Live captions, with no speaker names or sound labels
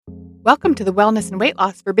Welcome to the Wellness and Weight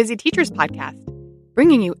Loss for Busy Teachers podcast,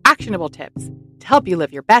 bringing you actionable tips to help you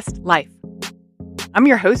live your best life. I'm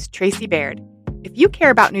your host, Tracy Baird. If you care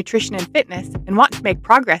about nutrition and fitness and want to make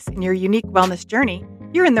progress in your unique wellness journey,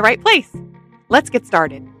 you're in the right place. Let's get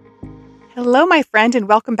started. Hello, my friend, and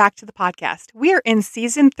welcome back to the podcast. We are in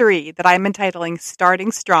season 3 that I'm entitling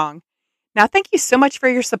Starting Strong. Now, thank you so much for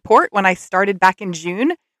your support when I started back in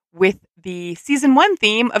June with the season 1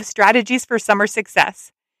 theme of strategies for summer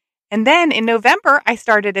success. And then in November, I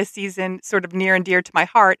started a season sort of near and dear to my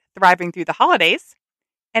heart, Thriving Through the Holidays.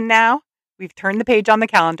 And now we've turned the page on the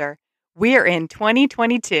calendar. We're in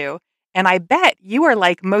 2022, and I bet you are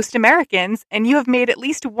like most Americans and you have made at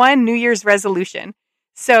least one New Year's resolution.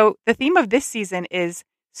 So the theme of this season is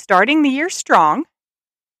starting the year strong.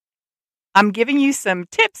 I'm giving you some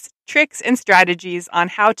tips, tricks, and strategies on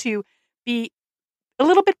how to be a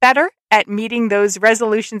little bit better at meeting those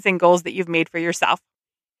resolutions and goals that you've made for yourself.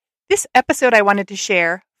 This episode, I wanted to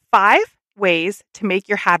share 5 ways to make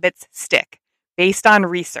your habits stick based on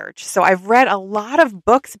research. So I've read a lot of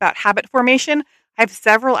books about habit formation. I have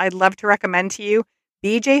several I'd love to recommend to you.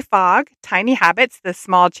 BJ Fogg, Tiny Habits, the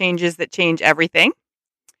small changes that change everything.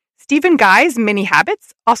 Stephen Guy's Mini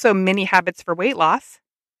Habits, also Mini Habits for Weight Loss.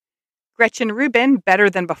 Gretchen Rubin, Better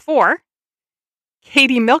Than Before.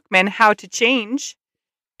 Katie Milkman, How to Change.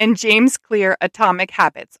 And James Clear, Atomic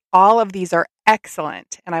Habits. All of these are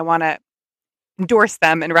excellent, and I want to endorse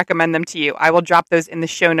them and recommend them to you. I will drop those in the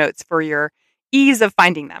show notes for your ease of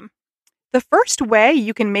finding them. The first way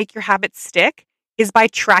you can make your habits stick is by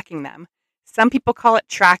tracking them. Some people call it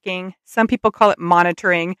tracking, some people call it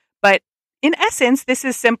monitoring, but in essence, this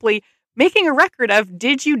is simply making a record of,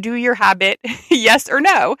 did you do your habit, yes or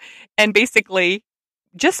no? And basically,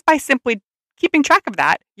 just by simply keeping track of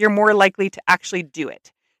that, you're more likely to actually do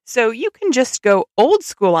it. So you can just go old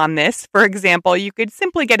school on this. For example, you could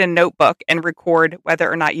simply get a notebook and record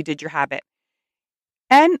whether or not you did your habit.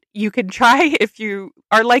 And you could try, if you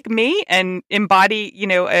are like me and embody,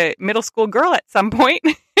 a middle school girl at some point,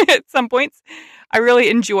 at some points, I really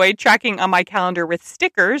enjoy tracking on my calendar with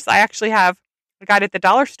stickers. I got at the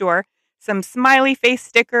dollar store, some smiley face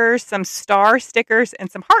stickers, some star stickers,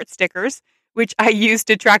 and some heart stickers, which I use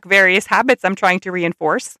to track various habits I'm trying to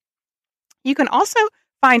reinforce. You can also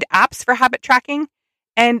find apps for habit tracking.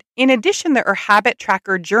 And in addition, there are habit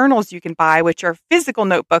tracker journals you can buy, which are physical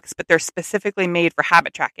notebooks, but they're specifically made for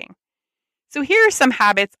habit tracking. So here are some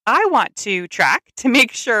habits I want to track to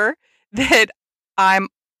make sure that I'm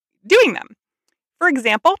doing them. For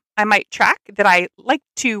example, I might track that I like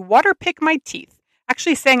to water pick my teeth.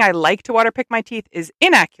 Actually, saying I like to water pick my teeth is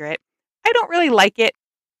inaccurate. I don't really like it.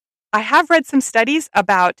 I have read some studies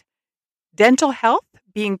about dental health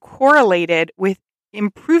being correlated with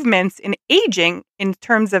improvements in aging in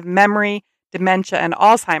terms of memory, dementia, and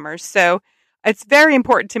Alzheimer's. So it's very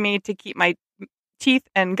important to me to keep my teeth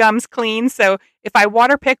and gums clean. So if I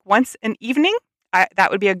water pick once an evening, that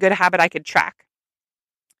would be a good habit I could track.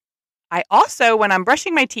 I also, when I'm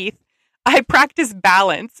brushing my teeth, I practice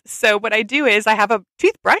balance. So what I do is I have a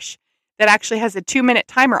toothbrush that actually has a 2-minute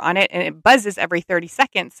timer on it, and it buzzes every 30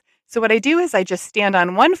 seconds. So what I do is I just stand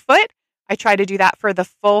on one foot. I try to do that for the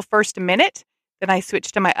full first minute. Then I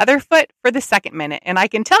switch to my other foot for the second minute. And I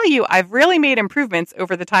can tell you, I've really made improvements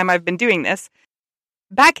over the time I've been doing this.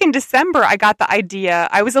 Back in December, I got the idea.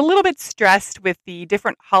 I was a little bit stressed with the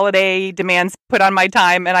different holiday demands put on my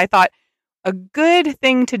time. And I thought a good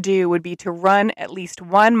thing to do would be to run at least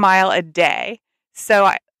 1 mile a day. So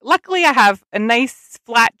luckily, I have a nice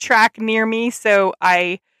flat track near me. So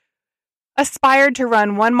I aspired to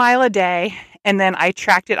run 1 mile a day. And then I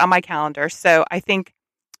tracked it on my calendar. So I think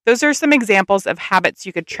those are some examples of habits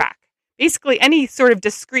you could track. Basically, any sort of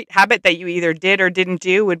discrete habit that you either did or didn't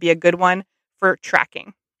do would be a good one for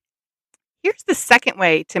tracking. Here's the second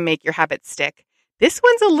way to make your habits stick. This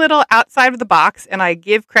one's a little outside of the box, and I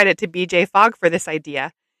give credit to BJ Fogg for this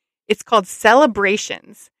idea. It's called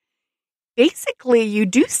celebrations. Basically, you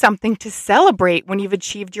do something to celebrate when you've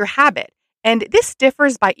achieved your habit. And this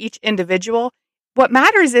differs by each individual. What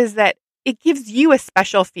matters is that it gives you a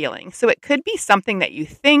special feeling. So it could be something that you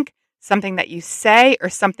think, something that you say, or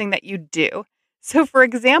something that you do. So for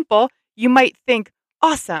example, you might think,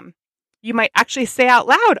 awesome. You might actually say out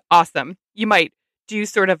loud, awesome. You might do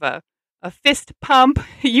sort of a fist pump.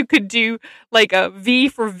 You could do like a V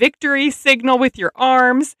for victory signal with your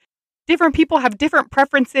arms. Different people have different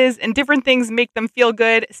preferences and different things make them feel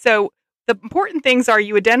good. So the important things are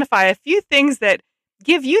you identify a few things that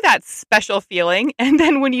give you that special feeling. And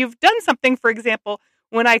then when you've done something, for example,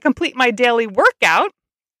 when I complete my daily workout,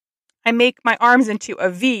 I make my arms into a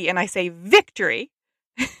V and I say victory.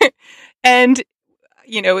 And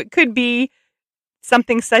It could be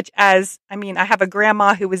something such as, I have a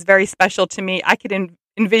grandma who was very special to me. I could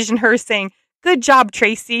envision her saying, "Good job,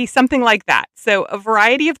 Tracy," something like that. So a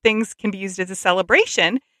variety of things can be used as a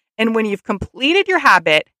celebration. And when you've completed your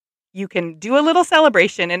habit, you can do a little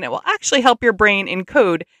celebration and it will actually help your brain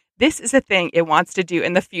encode this is a thing it wants to do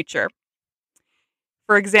in the future.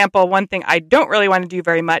 For example, one thing I don't really want to do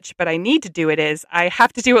very much, but I need to do it is I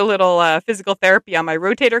have to do a little physical therapy on my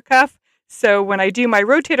rotator cuff. So when I do my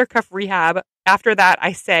rotator cuff rehab, after that,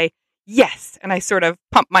 I say, yes, and I sort of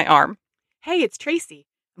pump my arm. Hey, it's Tracy.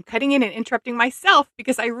 I'm cutting in and interrupting myself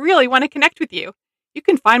because I really want to connect with you. You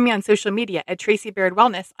can find me on social media at Tracy Baird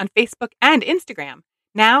Wellness on Facebook and Instagram.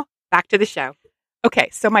 Now, back to the show. Okay,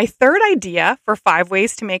 so my third idea for 5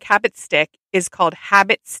 ways to make habits stick is called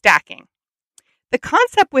habit stacking. The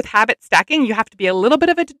concept with habit stacking, you have to be a little bit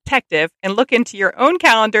of a detective and look into your own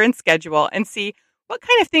calendar and schedule and see what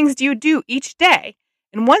kind of things do you do each day.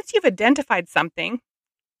 And once you've identified something,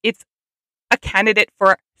 it's a candidate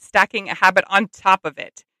for stacking a habit on top of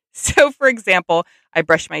it. So, for example, I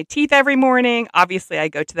brush my teeth every morning. Obviously, I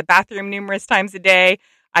go to the bathroom numerous times a day.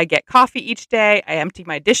 I get coffee each day. I empty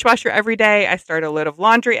my dishwasher every day. I start a load of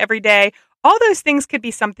laundry every day. All those things could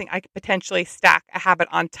be something I could potentially stack a habit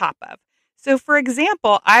on top of. So, for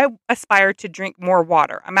example, I aspire to drink more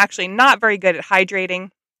water. I'm actually not very good at hydrating.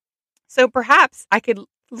 So perhaps I could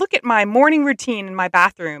look at my morning routine in my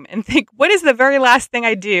bathroom and think, what is the very last thing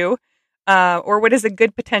I do? Or what is a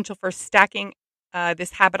good potential for stacking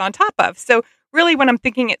this habit on top of? So really, when I'm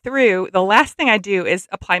thinking it through, the last thing I do is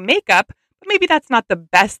apply makeup, but maybe that's not the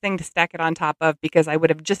best thing to stack it on top of because I would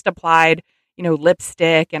have just applied,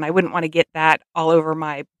 lipstick and I wouldn't want to get that all over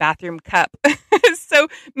my bathroom cup. So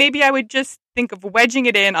maybe I would just think of wedging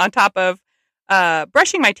it in on top of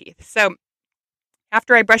brushing my teeth. So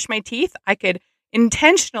after I brush my teeth, I could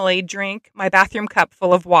intentionally drink my bathroom cup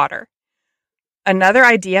full of water. Another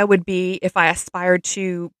idea would be if I aspired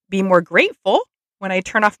to be more grateful, when I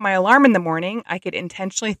turn off my alarm in the morning, I could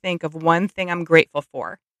intentionally think of one thing I'm grateful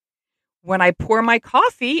for. When I pour my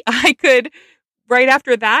coffee, I could, right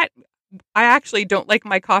after that, I actually don't like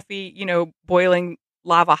my coffee, boiling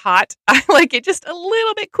lava hot. I like it just a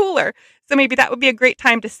little bit cooler. So maybe that would be a great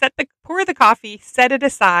time to pour the coffee, set it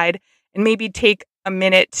aside, and maybe take a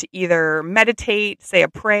minute to either meditate, say a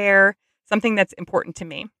prayer, something that's important to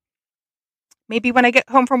me. Maybe when I get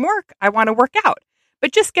home from work, I want to work out.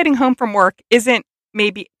 But just getting home from work isn't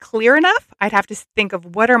maybe clear enough. I'd have to think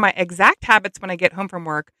of what are my exact habits when I get home from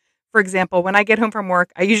work. For example, when I get home from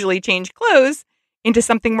work, I usually change clothes into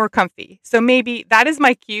something more comfy. So maybe that is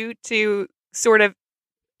my cue to sort of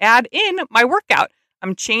add in my workout.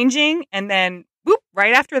 I'm changing and then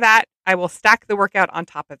right after that, I will stack the workout on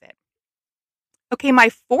top of it. Okay, my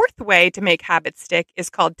fourth way to make habits stick is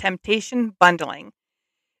called temptation bundling.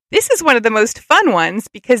 This is one of the most fun ones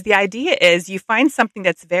because the idea is you find something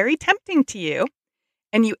that's very tempting to you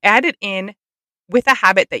and you add it in with a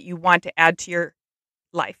habit that you want to add to your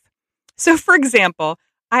life. So, for example,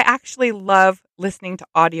 I actually love listening to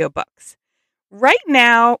audiobooks. Right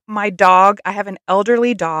now, I have an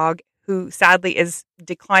elderly dog who sadly is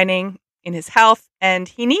declining in his health and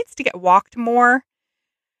he needs to get walked more.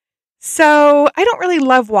 So I don't really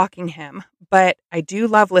love walking him, but I do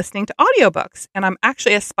love listening to audiobooks, and I'm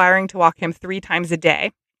actually aspiring to walk him 3 times a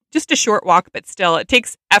day. Just a short walk, but still, it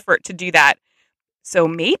takes effort to do that. So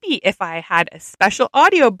maybe if I had a special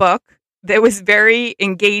audiobook that was very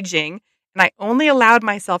engaging, and I only allowed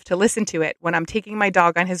myself to listen to it when I'm taking my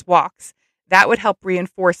dog on his walks, that would help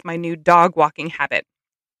reinforce my new dog walking habit.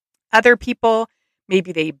 Other people,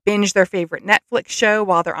 maybe they binge their favorite Netflix show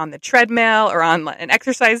while they're on the treadmill or on an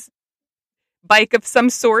exercise bike of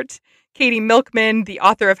some sort. Katie Milkman, the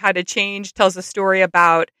author of How to Change, tells a story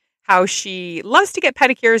about how she loves to get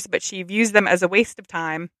pedicures, but she views them as a waste of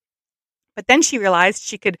time. But then she realized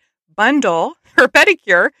she could bundle her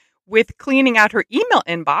pedicure with cleaning out her email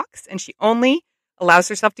inbox, and she only allows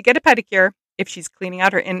herself to get a pedicure if she's cleaning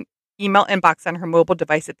out her email inbox on her mobile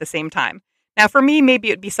device at the same time. Now, for me, maybe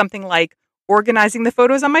it would be something like organizing the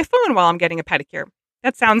photos on my phone while I'm getting a pedicure.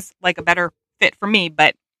 That sounds like a better fit for me,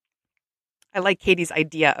 but I like Katie's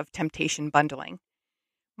idea of temptation bundling.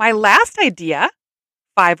 My last idea,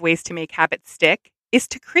 5 ways to make habits stick, is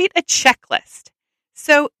to create a checklist.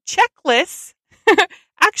 So checklists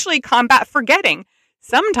actually combat forgetting.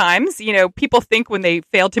 Sometimes, people think when they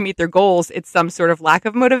fail to meet their goals, it's some sort of lack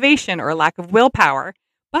of motivation or a lack of willpower.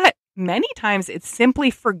 But many times it's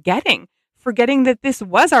simply forgetting that this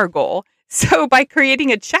was our goal. So by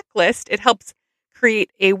creating a checklist, it helps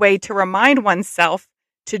create a way to remind oneself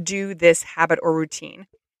to do this habit or routine.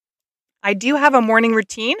 I do have a morning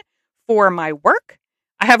routine for my work.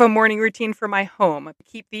 I have a morning routine for my home. I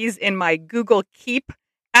keep these in my Google Keep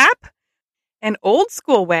app. An old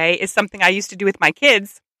school way is something I used to do with my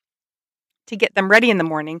kids to get them ready in the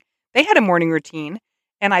morning. They had a morning routine,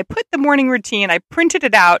 and I put the morning routine, I printed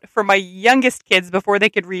it out for my youngest kids before they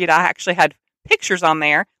could read. I actually had pictures on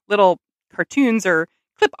there, little cartoons or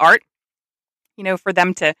clip art, for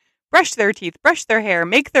them to brush their teeth, brush their hair,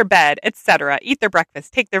 make their bed, etc., eat their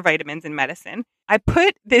breakfast, take their vitamins and medicine. I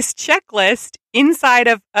put this checklist inside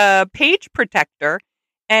of a page protector,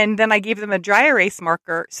 and then I gave them a dry erase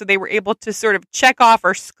marker so they were able to sort of check off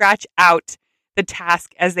or scratch out the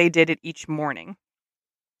task as they did it each morning.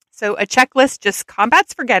 So a checklist just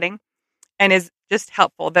combats forgetting and is just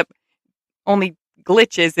helpful. The only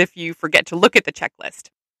glitch is if you forget to look at the checklist.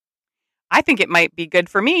 I think it might be good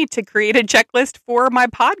for me to create a checklist for my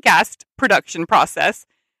podcast production process.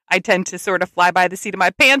 I tend to sort of fly by the seat of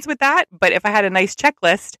my pants with that, but if I had a nice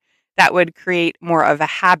checklist, that would create more of a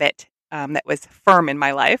habit that was firm in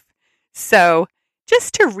my life. So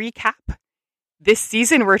just to recap, this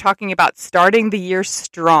season we're talking about starting the year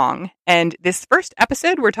strong. And this first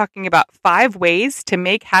episode, we're talking about 5 ways to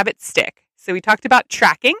make habits stick. So we talked about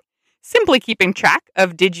tracking, simply keeping track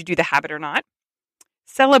of did you do the habit or not.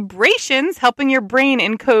 Celebrations, helping your brain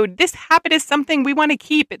encode this habit is something we want to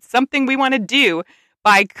keep. It's something we want to do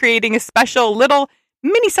by creating a special little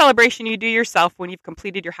mini celebration you do yourself when you've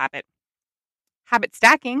completed your habit. Habit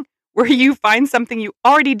stacking, where you find something you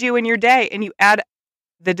already do in your day and you add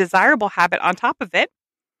the desirable habit on top of it.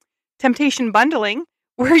 Temptation bundling,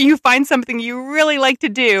 where you find something you really like to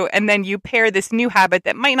do and then you pair this new habit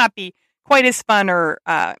that might not be quite as fun or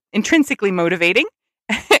intrinsically motivating,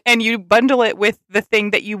 and you bundle it with the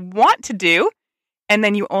thing that you want to do, and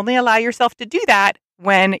then you only allow yourself to do that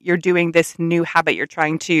when you're doing this new habit you're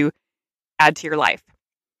trying to add to your life.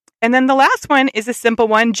 And then the last one is a simple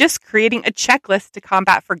one, just creating a checklist to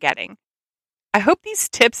combat forgetting. I hope these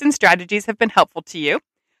tips and strategies have been helpful to you.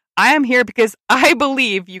 I am here because I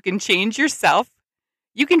believe you can change yourself,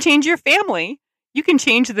 you can change your family, you can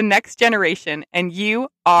change the next generation, and you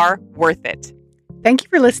are worth it. Thank you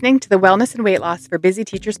for listening to the Wellness and Weight Loss for Busy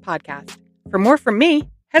Teachers podcast. For more from me,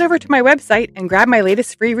 head over to my website and grab my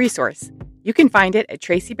latest free resource. You can find it at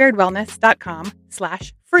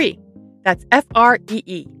tracybairdwellness.com/free. That's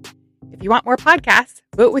FREE. If you want more podcasts,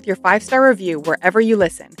 vote with your 5-star review wherever you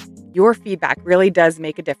listen. Your feedback really does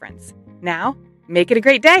make a difference. Now, make it a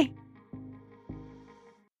great day.